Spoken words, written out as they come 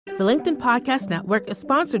The LinkedIn Podcast Network is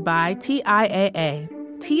sponsored by TIAA.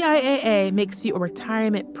 TIAA makes you a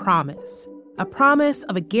retirement promise, a promise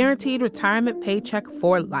of a guaranteed retirement paycheck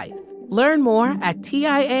for life. Learn more at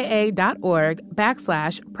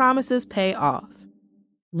TIAA.org/promises pay off.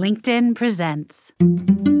 LinkedIn presents.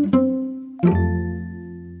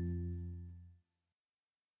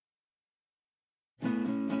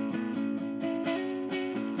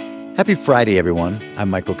 Happy Friday, everyone. I'm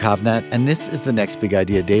Michael Kovnat, and this is the Next Big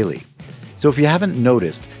Idea Daily. So if you haven't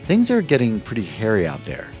noticed, things are getting pretty hairy out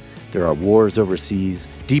there. There are wars overseas,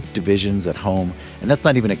 deep divisions at home, and that's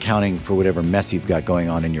not even accounting for whatever mess you've got going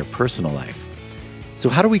on in your personal life. So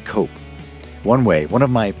how do we cope? One of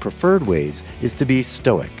my preferred ways, is to be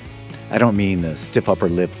stoic. I don't mean the stiff upper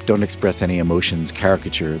lip, don't express any emotions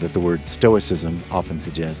caricature that the word stoicism often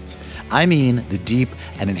suggests. I mean the deep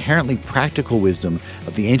and inherently practical wisdom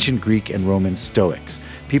of the ancient Greek and Roman Stoics,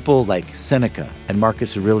 people like Seneca and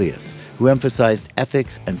Marcus Aurelius, who emphasized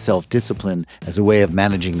ethics and self-discipline as a way of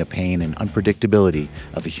managing the pain and unpredictability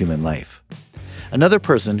of a human life. Another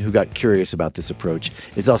person who got curious about this approach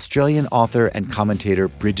is Australian author and commentator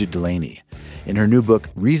Brigid Delaney. In her new book,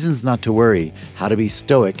 Reasons Not to Worry, How to Be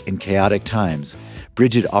Stoic in Chaotic Times,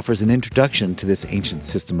 Brigid offers an introduction to this ancient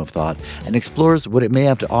system of thought and explores what it may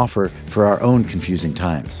have to offer for our own confusing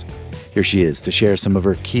times. Here she is to share some of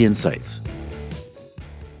her key insights.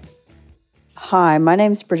 Hi, my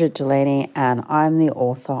name's Brigid Delaney, and I'm the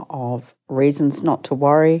author of Reasons Not to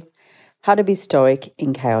Worry, How to Be Stoic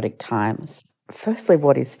in Chaotic Times. Firstly,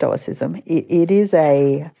 what is Stoicism? It is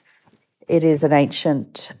an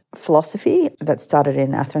ancient philosophy that started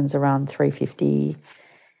in Athens around 350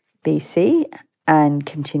 BC and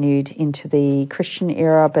continued into the Christian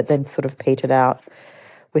era, but then sort of petered out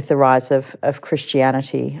with the rise of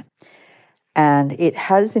Christianity. And it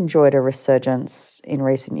has enjoyed a resurgence in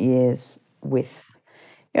recent years with,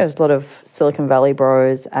 there's a lot of Silicon Valley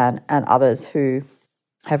bros and others who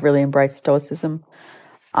have really embraced Stoicism.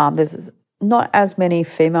 There's not as many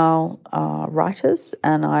female writers,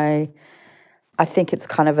 and I think it's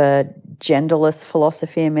kind of a genderless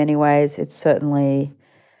philosophy in many ways. It's certainly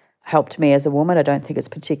helped me as a woman. I don't think it's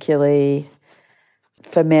particularly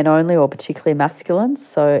for men only or particularly masculine,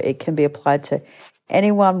 so it can be applied to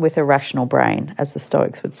anyone with a rational brain, as the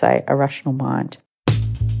Stoics would say, a rational mind.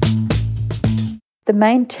 The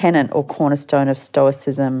main tenet or cornerstone of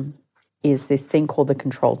Stoicism is this thing called the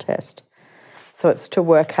control test. So it's to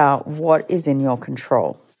work out what is in your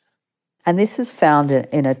control. And this is found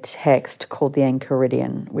in a text called the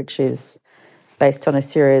Enchiridion, which is based on a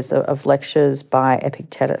series of lectures by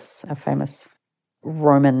Epictetus, a famous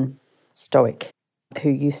Roman Stoic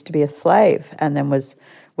who used to be a slave and then was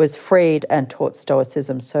freed and taught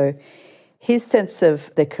Stoicism. So his sense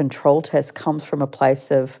of the control test comes from a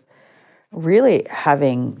place of really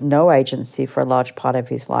having no agency for a large part of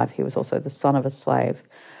his life. He was also the son of a slave.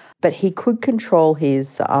 But he could control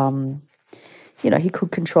his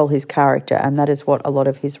character, and that is what a lot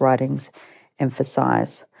of his writings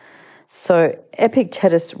emphasize. So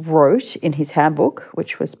Epictetus wrote in his handbook,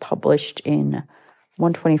 which was published in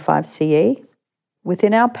 125 CE,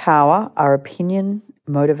 "Within our power are opinion,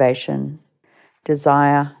 motivation,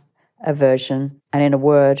 desire, aversion, and in a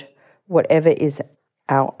word, whatever is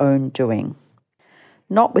our own doing.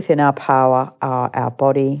 Not within our power are our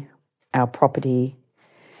body, our property,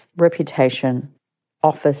 reputation,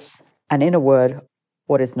 office, and in a word,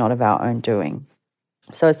 what is not of our own doing."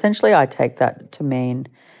 So essentially I take that to mean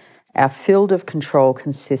our field of control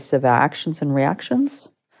consists of our actions and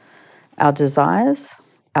reactions, our desires,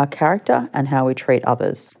 our character, and how we treat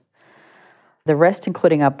others. The rest,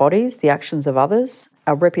 including our bodies, the actions of others,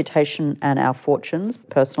 our reputation, and our fortunes,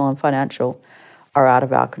 personal and financial, are out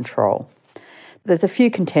of our control. There's a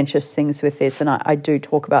few contentious things with this, and I do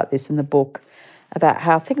talk about this in the book, about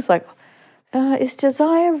how things like, is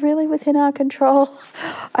desire really within our control?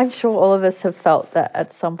 I'm sure all of us have felt that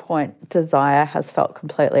at some point desire has felt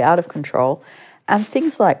completely out of control. And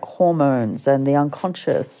things like hormones and the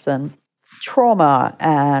unconscious and trauma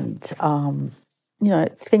and,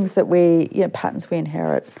 things that patterns we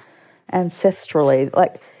inherit ancestrally,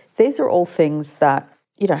 like these are all things that,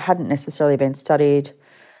 hadn't necessarily been studied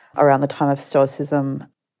around the time of Stoicism.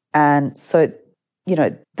 And so,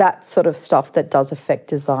 that sort of stuff that does affect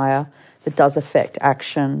desire, that does affect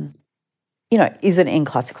action, isn't in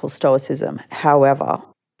classical Stoicism. However,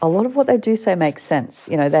 a lot of what they do say makes sense.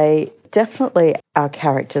 They definitely, our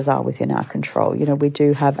characters are within our control. We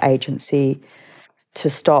do have agency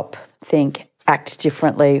to stop, think, act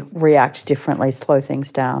differently, react differently, slow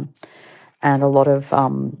things down. And a lot of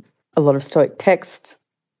Stoic text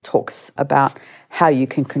talks about how you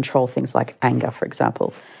can control things like anger, for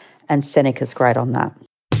example. And Seneca's great on that.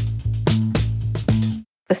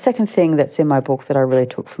 The second thing that's in my book that I really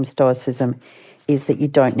took from Stoicism is that you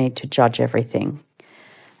don't need to judge everything.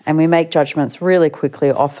 And we make judgments really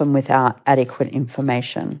quickly, often without adequate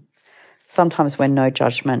information. Sometimes when no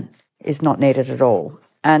judgment is not needed at all.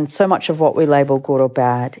 And so much of what we label good or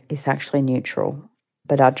bad is actually neutral.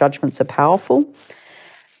 But our judgments are powerful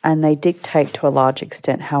and they dictate to a large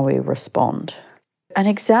extent how we respond. An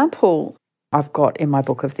example I've got in my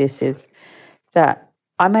book of this is that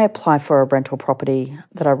I may apply for a rental property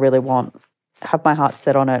that I really want, have my heart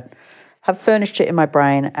set on it, have furnished it in my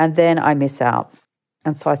brain, and then I miss out.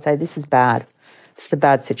 And so I say, this is bad. This is a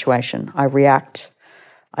bad situation. I react,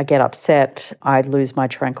 I get upset, I lose my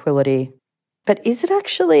tranquility. But is it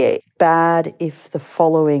actually bad if the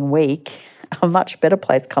following week a much better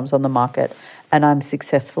place comes on the market and I'm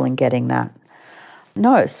successful in getting that?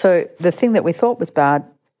 No. So the thing that we thought was bad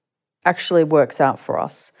actually works out for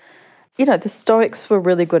us. You know, the Stoics were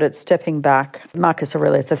really good at stepping back. Marcus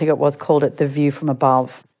Aurelius, I think it was, called it the view from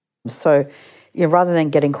above. So, you know, rather than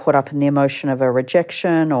getting caught up in the emotion of a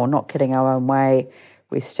rejection or not getting our own way,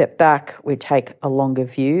 we step back, we take a longer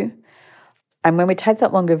view. And when we take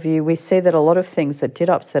that longer view, we see that a lot of things that did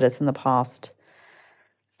upset us in the past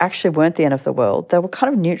actually weren't the end of the world. They were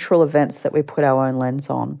kind of neutral events that we put our own lens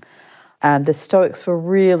on. And the Stoics were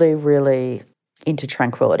really, really into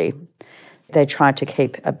tranquility. They tried to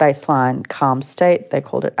keep a baseline calm state. They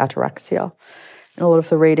called it ataraxia in a lot of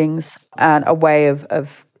the readings. And a way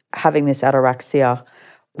of having this ataraxia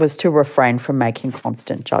was to refrain from making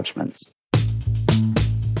constant judgments.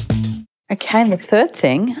 Okay, and the third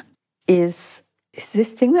thing is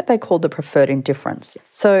this thing that they call the preferred indifference.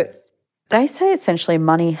 So they say essentially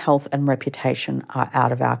money, health, and reputation are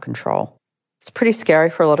out of our control. It's pretty scary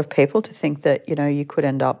for a lot of people to think that, you know, you could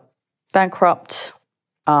end up bankrupt,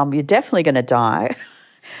 you're definitely going to die,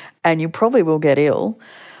 and you probably will get ill.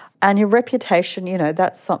 And your reputation, you know,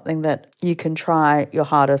 that's something that you can try your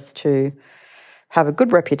hardest to have a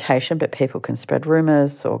good reputation, but people can spread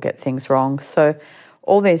rumours or get things wrong. So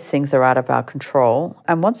all these things are out of our control.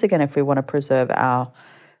 And once again, if we want to preserve our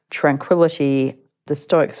tranquility, the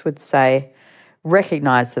Stoics would say,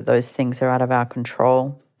 recognise that those things are out of our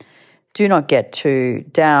control. Do not get too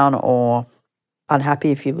down or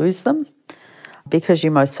unhappy if you lose them, because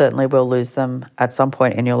you most certainly will lose them at some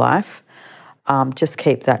point in your life. Just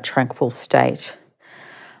keep that tranquil state.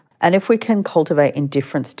 And if we can cultivate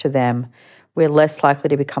indifference to them, we're less likely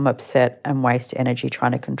to become upset and waste energy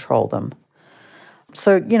trying to control them.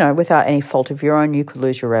 So, you know, without any fault of your own, you could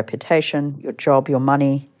lose your reputation, your job, your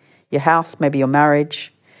money, your house, maybe your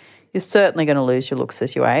marriage. You're certainly going to lose your looks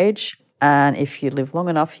as you age. And if you live long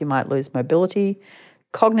enough, you might lose mobility,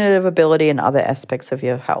 cognitive ability, and other aspects of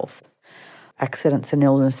your health. Accidents and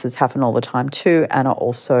illnesses happen all the time too and are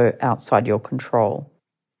also outside your control.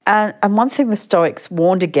 And one thing the Stoics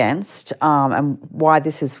warned against, and why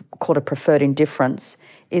this is called a preferred indifference,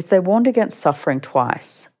 is they warned against suffering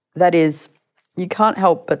twice. That is, you can't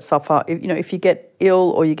help but suffer. If you get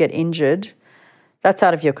ill or you get injured, that's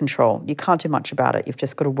out of your control. You can't do much about it. You've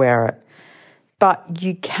just got to wear it. But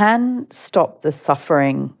you can stop the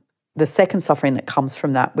suffering, the second suffering that comes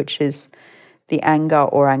from that, which is the anger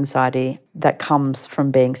or anxiety that comes from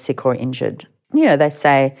being sick or injured. You know, they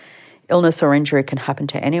say illness or injury can happen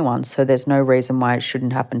to anyone, so there's no reason why it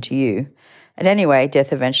shouldn't happen to you. And anyway,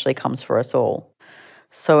 death eventually comes for us all.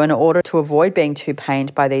 So in order to avoid being too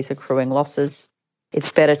pained by these accruing losses,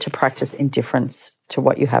 it's better to practice indifference to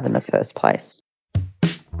what you have in the first place.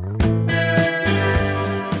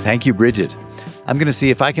 Thank you, Brigid. I'm going to see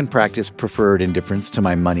if I can practice preferred indifference to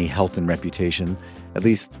my money, health, and reputation, at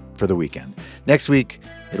least for the weekend. Next week,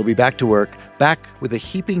 it'll be back to work, back with a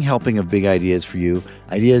heaping helping of big ideas for you,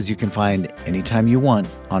 ideas you can find anytime you want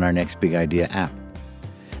on our Next Big Idea app.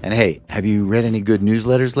 And hey, have you read any good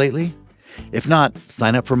newsletters lately? If not,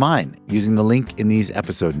 sign up for mine using the link in these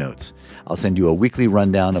episode notes. I'll send you a weekly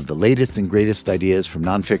rundown of the latest and greatest ideas from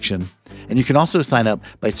nonfiction, and you can also sign up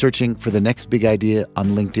by searching for the Next Big Idea on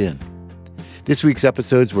LinkedIn. This week's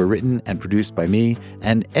episodes were written and produced by me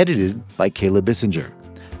and edited by Caleb Bissinger.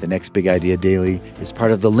 The Next Big Idea Daily is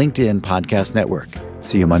part of the LinkedIn Podcast Network.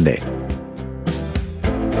 See you Monday.